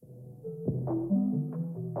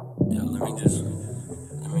Yo, let me just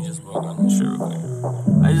walk on this shit real quick.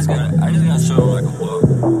 I just gotta show like a walk.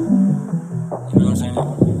 You know what I'm saying?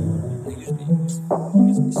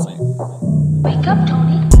 Niggas be sleep. Wake up,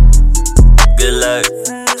 Tony. Good luck.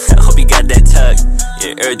 I hope you got that tuck.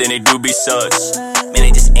 Yeah, everything they do be sucks. Man,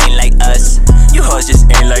 they just ain't like us. You hoes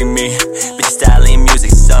just ain't like me. Bitch, style and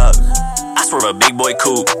music suck. I swear a big boy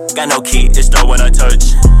coupe. Got no key, it's the one I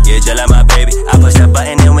touch. Yeah, just like my baby. I push that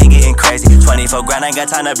button and we getting crazy. 24 grand, I ain't got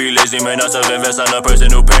time to be lazy. Man, I self-invest on the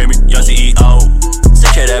person who pay me. Young CEO.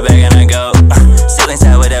 Secure the bag and I go. Sit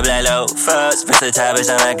inside with that black low. First, versatile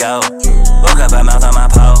bitch on the go. Woke up, I mouth on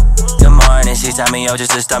my pole. Good morning, she tell me, yo,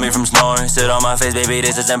 just to stop me from snoring. Sit on my face, baby,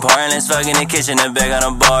 this is important. Let's fuck in the kitchen, the bag on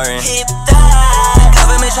the boring. Keep that.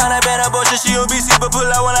 Government tryna ban abortion, she OBC, but pull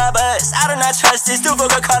out when I bust. I do not trust it, still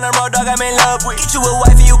fuck a condom, raw dog I'm in love with. Get you a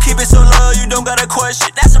wife and you keep it so low, you don't gotta question.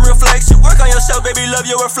 That's some reflection, work on yourself, baby, love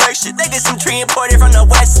your reflection. They get some tree imported from the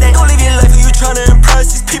west end. Don't live your life when you tryna impress.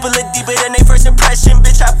 These people are deeper than they first impression,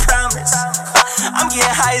 bitch, I promise. I'm getting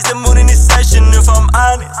high as the moon in this session, if I'm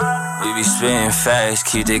honest. We be spitting facts,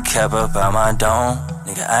 keep the cap up out my dome.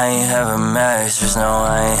 Nigga, I ain't have a match, just know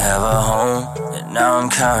I ain't have a home. And now I'm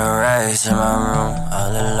counting racks in my room, all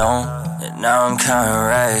alone. And now I'm counting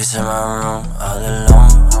racks in my room, all alone.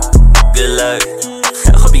 Good luck,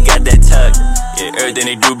 I hope you got that tuck. Yeah, everything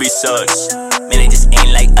they do be sucks. Man, they just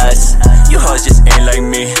ain't like us. You hoes just ain't like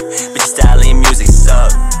me. Bitch, style and music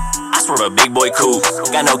suck. I swear a big boy coupe.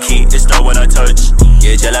 Got no key, it's the one I touch.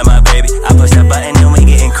 Yeah, just like my baby. I push that button and we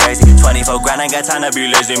getting crazy. 24 grand, I ain't got time to be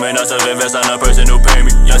lazy. Man, I self-invest on the person who pay me.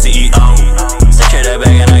 Young CEO. Secure the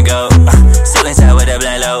bag and I go. Sit inside with that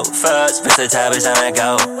black low. First, versatile bitch on the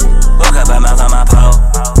go. Woke up, I mouth on my pole.